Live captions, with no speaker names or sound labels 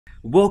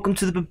Welcome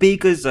to the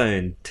Bubico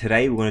Zone.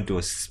 Today we're going to do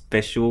a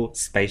special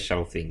space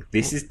shuttle thing.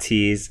 This is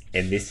Tears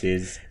and this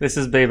is... This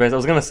is Bebas. I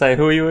was gonna say,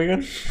 who are you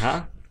again?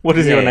 Huh? What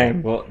is your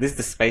name? Well, this is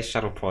the space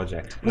shuttle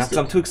project.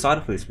 I'm too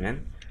excited for this,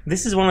 man.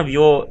 This is one of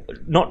your,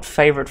 not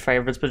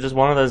favorites, but just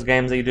one of those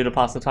games that you do to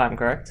pass the time,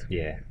 correct?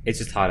 Yeah, it's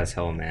just hard as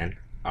hell, man.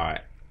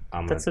 Alright,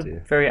 That's a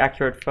very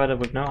accurate photo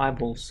with no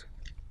eyeballs.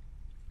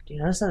 Do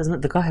you notice that? Isn't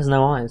it? The guy has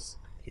no eyes.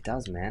 He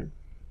does, man.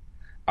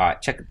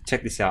 Alright, check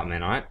this out,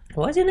 man, alright?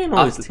 Why is your name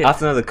always Tiff? I have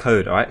to know the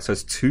code, alright? So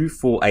it's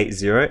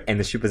 2480 and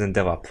the ship is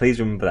Endeavour. Please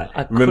remember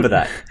that. Remember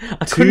that.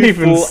 I couldn't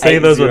even say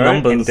those were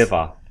numbers.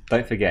 Endeavour.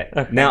 Don't forget.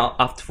 Okay. Now,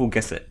 after full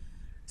guess it.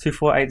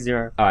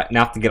 2480. Alright,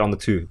 now I have to get on the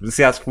 2. Let's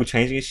see how it's full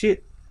changing his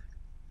shit.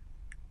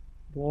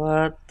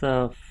 What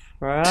the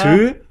fuck?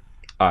 2?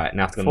 Alright,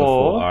 now I have to go on the 4.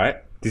 4, alright?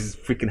 This is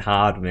freaking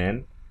hard,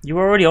 man. You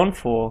were already on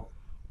 4.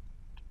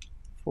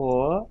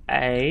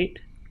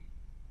 480.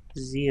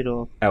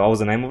 Oh, what was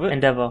the name of it?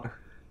 Endeavour.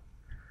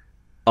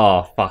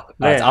 Oh, fuck.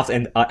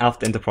 It's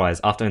after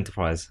Enterprise. After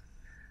Enterprise.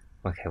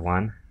 Okay,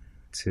 1,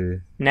 2.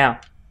 Now.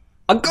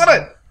 I got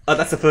it! Oh,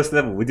 that's the first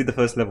level. We did the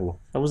first level.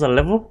 That was a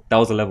level? That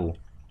was a level.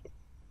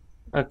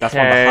 Okay. That's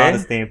one of the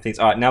hardest damn things.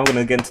 Alright, now we're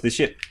gonna get into the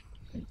ship.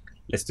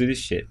 Let's do this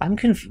shit. I'm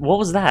confused. What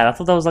was that? I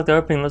thought that was like the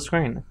opening of the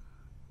screen.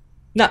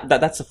 No,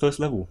 that's the first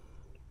level.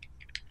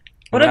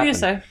 Whatever you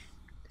say.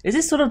 Is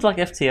this sort of like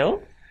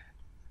FTL?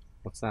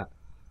 What's that?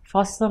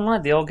 Faster Than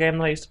Light, the old game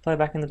that I used to play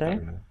back in the day.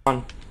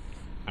 Alright.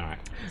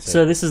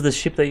 So this is the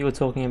ship that you were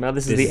talking about.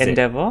 This is the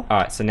Endeavour.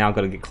 Alright, so now I've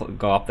got to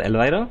go up the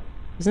elevator.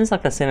 Isn't this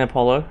like that scene in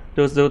Apollo?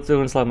 Do it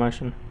in slow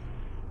motion.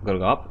 I've got to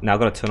go up. Now I've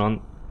got to turn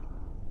on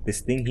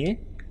this thing here.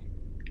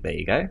 There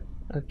you go.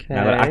 Okay.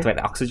 Now I've got to activate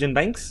the oxygen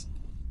banks.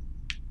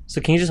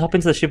 So can you just hop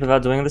into the ship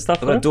without doing this stuff?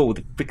 I've got to do it with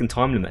a freaking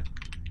time limit.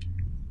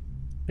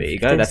 There you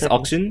go. That's the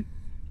oxygen.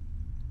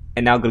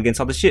 And now I've got to get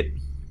inside the ship.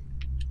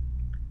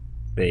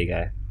 There you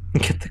go.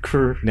 Get the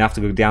crew. Now I have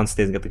to go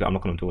downstairs and get the crew. I'm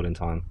not going to do it in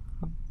time.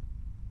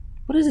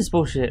 What is this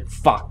bullshit?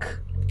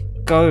 Fuck.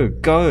 Go.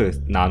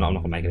 No, I'm not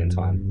going to make it in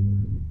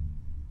time.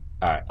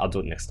 Alright, I'll do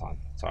it next time.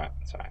 It's alright.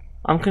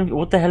 I'm confused.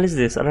 What the hell is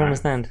this? I don't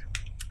understand.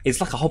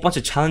 It's like a whole bunch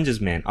of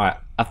challenges, man. Alright,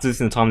 I have to do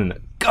this in the time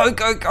limit. Go!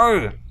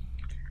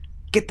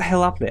 Get the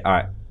hell up there.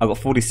 Alright, I've got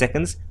 40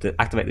 seconds to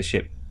activate the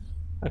ship.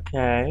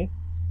 Okay.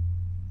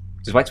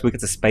 Just wait till we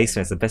get to space,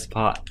 man. It's the best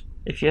part.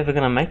 If you're ever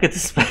gonna make it to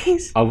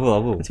space. I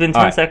will. It's been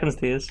 10 seconds,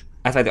 Tears.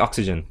 Activate the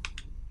oxygen.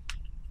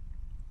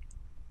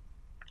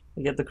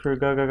 Get the crew.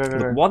 Go.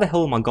 Look, why the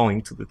hell am I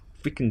going to the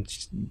freaking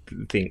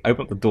thing?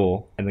 Open up the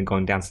door and then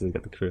going downstairs to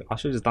get the crew. I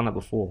should have just done that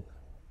before.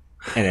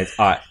 And it's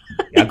alright.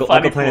 Yeah, I got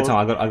plenty of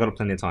time. I got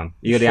plenty of time.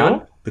 You go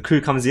down. The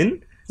crew comes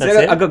in. That's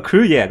it? I got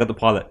crew. Yeah, I got the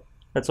pilot.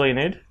 That's all you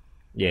need.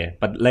 Yeah,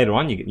 but later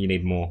on you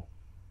need more.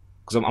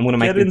 Because I'm gonna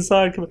make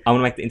inside. I'm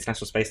gonna make the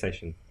International Space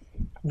Station.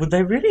 Would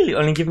they really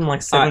only give him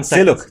like 7 seconds?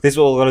 See, look, this is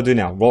what we're gonna do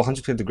now. Roll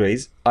 100%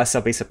 degrees,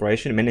 ISRB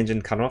separation, main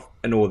engine cut off,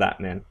 and all that,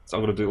 man. So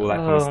I'm gonna do all that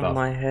kind of stuff. Oh,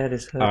 my head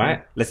is hurting.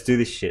 Alright, let's do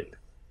this shit.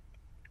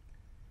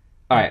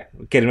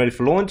 Alright, getting ready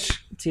for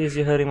launch. Tears,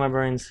 you're hurting my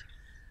brains.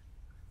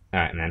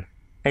 Alright, man.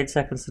 8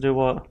 seconds to do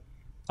what?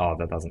 Oh,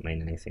 that doesn't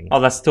mean anything. Oh,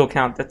 that still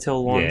count. That's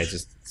till launch. Yeah,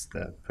 it's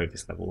the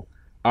previous level.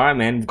 Alright,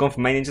 man, we've gone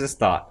from main engine to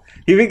start.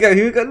 Here we go.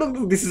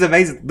 Look, this is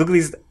amazing. Look at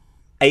this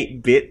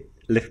 8-bit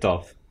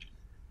liftoff.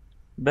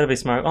 Better be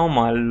smoke. Oh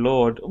my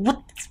lord.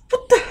 What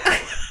the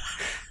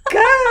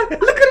Go!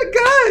 Look at it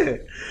go!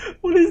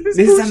 What is this?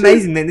 This bullshit? is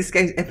amazing, man. This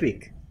game's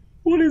epic.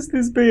 What is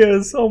this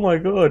BS? Oh my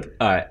god.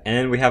 Alright,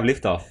 and we have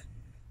liftoff.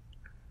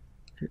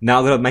 Now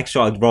I've got to make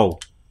sure I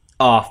roll.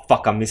 Oh,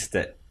 fuck, I missed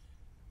it.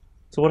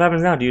 So what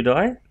happens now? Do you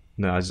die?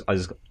 No, I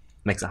just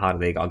makes it harder.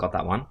 There you go. I got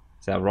that one.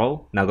 So I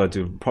roll. Now I got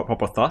to do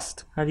proper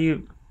thrust. How do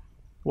you...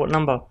 What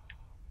number?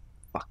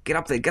 Fuck, get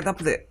up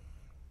there.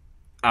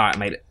 Alright,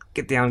 made it.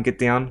 Get down.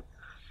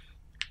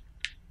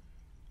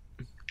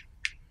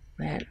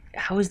 Man,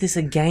 how is this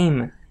a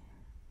game?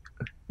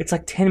 It's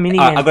like 10 mini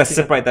games. I've got to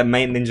separate the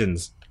main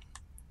engines.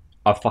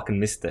 I fucking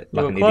missed it.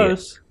 Like an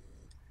close. Idiot.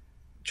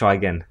 Try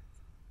again.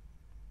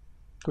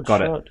 Good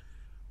got shot.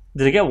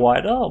 Did it get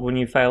wider when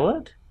you fail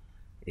it?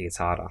 It gets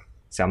harder.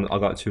 See, I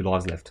got 2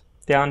 lives left.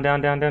 Down.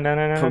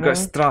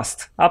 Progress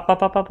thrust. Up.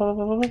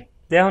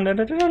 Down.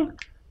 It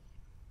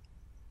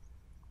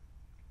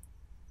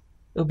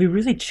would be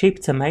really cheap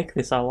to make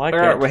this. I like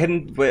it.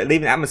 We're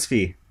leaving the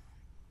atmosphere.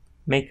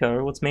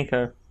 Mako. What's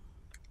Mako?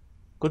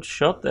 Good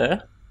shot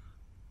there.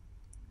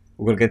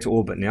 We're gonna get to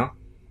orbit now.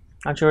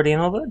 Aren't you already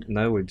in orbit?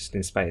 No, we're just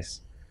in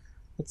space.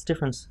 What's the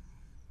difference?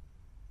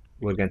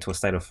 We're going to a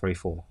state of free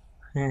fall.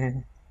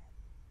 Alright.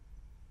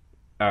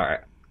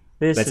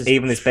 Let's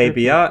even this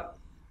baby out.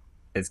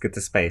 Let's get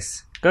to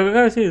space.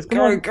 Go, Tears. Come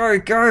on.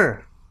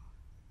 Go.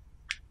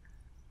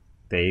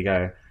 There you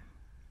go.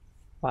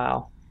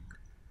 Wow.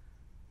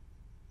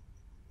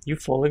 You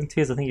falling,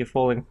 Tears? I think you're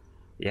falling.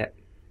 Yeah.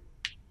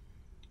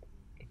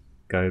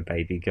 Go,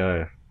 baby,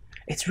 go.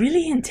 It's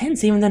really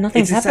intense, even though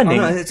nothing's happening.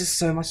 Oh no, there's just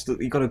so much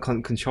that you gotta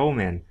control,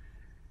 man.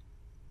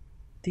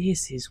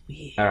 This is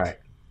weird. Alright.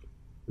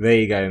 There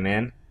you go,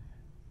 man.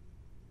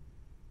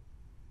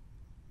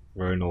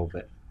 We're in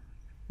orbit.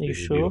 Are you This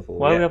is sure? beautiful,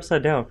 Why are we yeah.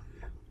 upside down?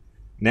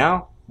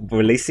 Now,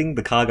 releasing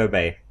the cargo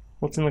bay.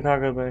 What's in the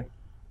cargo bay?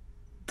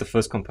 The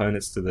first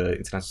components to the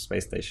International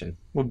Space Station.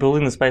 We're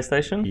building the space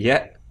station?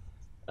 Yeah.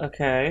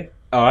 Okay.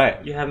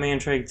 Alright. You have me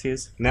intrigued,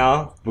 Tears.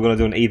 Now, we're going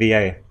to do an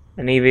EVA.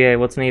 An EVA.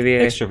 What's an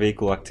EVA? Extra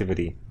vehicle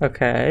activity.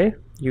 Okay.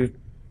 You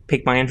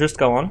piqued my interest.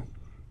 Go on.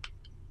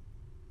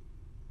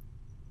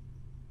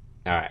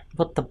 Alright.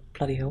 What the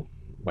bloody hell?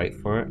 Wait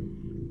for it.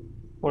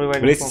 What are we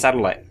waiting Release for? the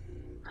satellite.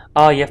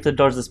 Oh, you have to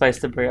dodge the space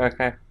debris.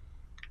 Okay.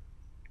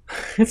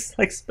 It's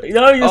like space.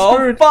 No, you're Oh,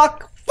 screwed.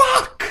 fuck!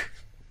 Fuck!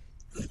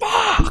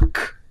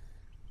 Fuck!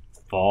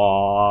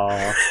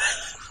 Fuck.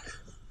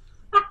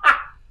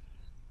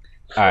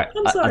 Alright,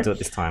 I'm I'll sorry. do it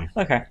this time.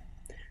 Okay.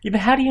 Yeah, but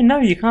how do you know?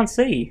 You can't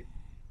see.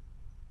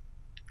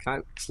 Can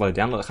I slow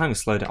down? Look, I can't even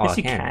slow down. Yes, Oh, I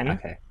you can. can.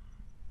 Okay.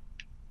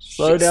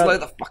 Slow down. Slow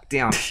the fuck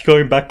down.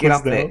 Going backwards Get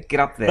up now. there. Get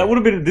up there. That would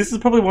have been. This is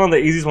probably one of the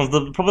easiest ones.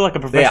 Probably like a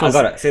There, professional. I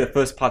got it. See, the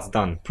first part's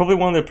done. Probably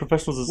one of the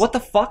professionals. Is... What the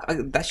fuck?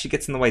 That shit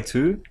gets in the way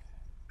too?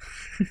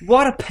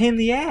 What a pain in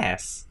the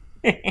ass.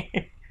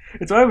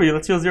 It's over.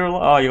 That's your zero.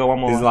 Oh, you got one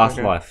more. This is life. last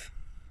Okay. life.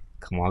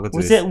 Come on, I got to do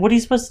Was this. it? What are you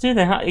supposed to do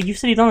then? How, you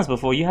said you've done this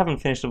before. You haven't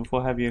finished it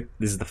before, have you?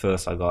 This is the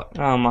first I got.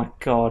 Oh my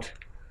god.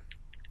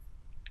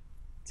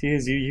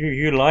 Tears,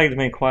 you lie to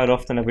me quite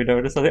often. Have we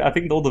noticed? I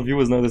think all the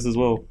viewers know this as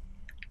well.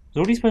 So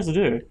what are you supposed to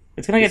do?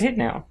 It's gonna get hit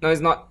now. No,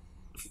 it's not.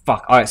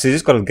 Fuck. Alright, so you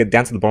just gotta get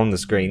down to the bottom of the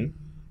screen.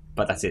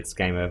 But that's it, it's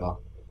game over.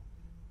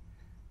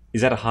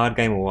 Is that a hard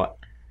game or what?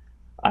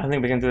 I don't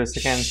think we can do this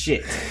again.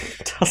 Shit.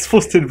 Task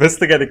Force to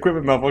investigate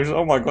equipment malfunction.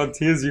 Oh my god,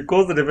 Tears, you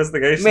caused an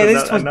investigation. Man, of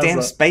this that was at damn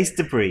NASA. space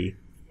debris.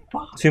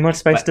 Too much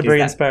space But is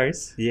debris in that-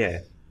 space. Yeah.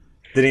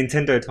 The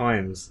Nintendo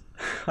Times.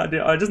 I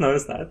just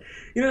noticed that.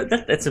 You know,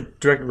 that's a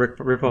direct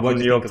rip off What of do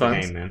New you York think of the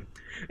Times. game, man?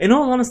 In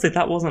all honesty,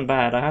 that wasn't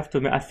bad. I have to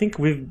admit. I think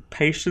with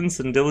patience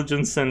and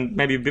diligence and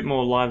maybe a bit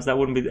more lives, that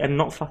wouldn't be. And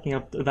not fucking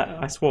up that.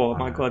 I swore.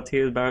 My God,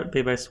 Tears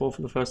B-Bay swore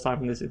for the first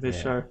time in this Yeah.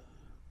 show.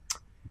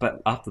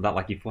 But after that,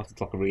 like, you have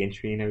to like a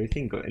re-entry and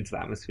everything, go into the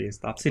atmosphere and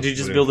stuff. So did you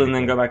just Really build it and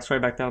then cool. go back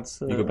straight back down?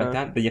 To, You go back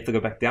down, then you have to go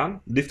back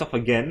down, lift up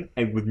again,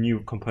 and with new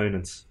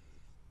components.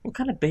 What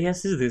kind of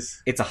BS is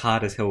this? It's a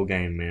hard as hell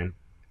game, man.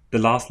 The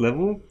last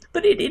level,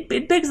 But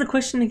it begs the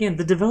question again.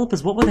 The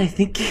developers, what were they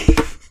thinking?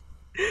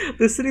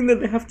 They're sitting there.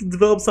 They have to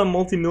develop some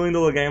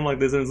multi-million-dollar game like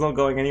this, and it's not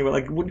going anywhere.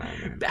 Like,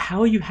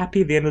 how are you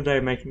happy at the end of the day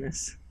making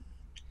this?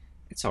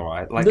 it's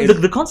alright. Like,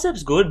 The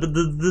concept's good, but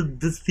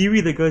the theory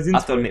that goes I into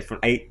have to it. admit, for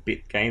an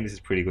 8-bit game, this is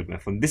pretty good, man.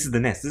 This is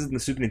the NES. This is the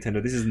Super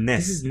Nintendo. This is NES.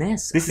 This is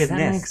NES. This Okay, is that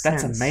NES. makes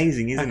That's sense.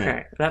 amazing, isn't Okay,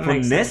 it? that For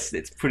makes NES, sense.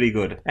 it's pretty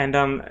good. And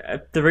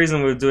the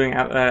reason we're doing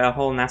a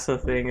whole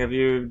NASA thing.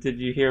 Did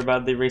you hear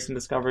about the recent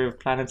discovery of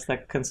planets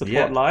that can support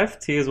Yeah. life?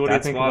 Tears, what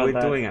That's do you think why about we're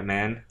that? doing it,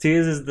 man.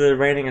 Tears is the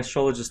reigning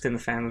astrologist in the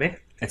family.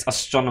 It's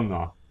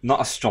astronomer,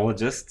 not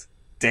astrologist.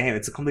 Damn,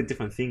 it's a completely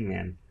different thing,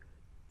 man.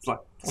 It's like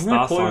I'm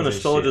gonna call you an signs and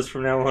astrologist shit.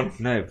 from now on.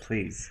 No,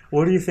 please.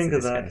 What do you think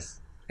of This that? game.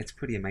 It's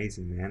pretty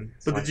amazing, man.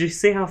 It's But like, did you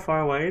see how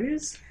far away it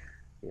is?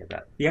 yeah,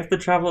 that, You have to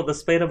travel at the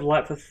speed of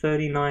light for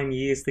 39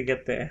 years to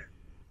get there.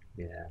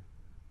 yeah,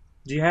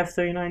 Do you have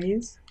 39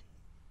 years?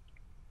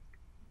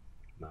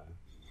 no.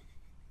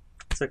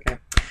 It's okay.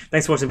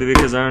 Thanks for watching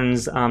Bubico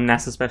Zone's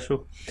NASA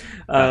special.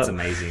 That's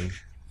amazing.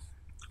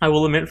 I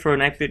will admit, for an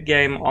 8-bit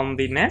game on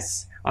the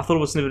NES, I thought it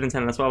was Super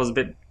Nintendo. That's why I was a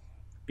bit,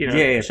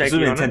 Yeah, shaky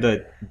Super on it.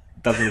 Nintendo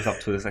doesn't live up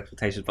to its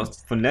expectations, but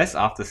for NES,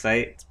 I have to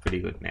say, it's pretty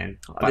good, man.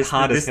 But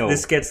hard as hell.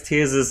 This gets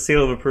Tears'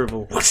 seal of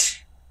approval.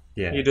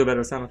 Yeah. You do a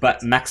better sound effect.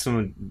 But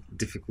maximum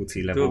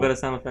difficulty level. Do a better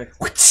sound effect.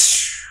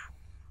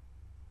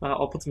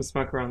 I'll put some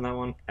smoke around that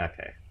one.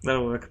 Okay.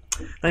 That'll work.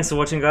 Thanks for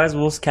watching, guys.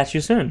 We'll catch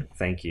you soon.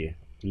 Thank you.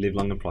 Live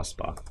long and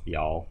prosper,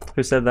 y'all.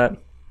 Who said that?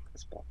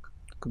 Spock.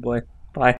 Good boy.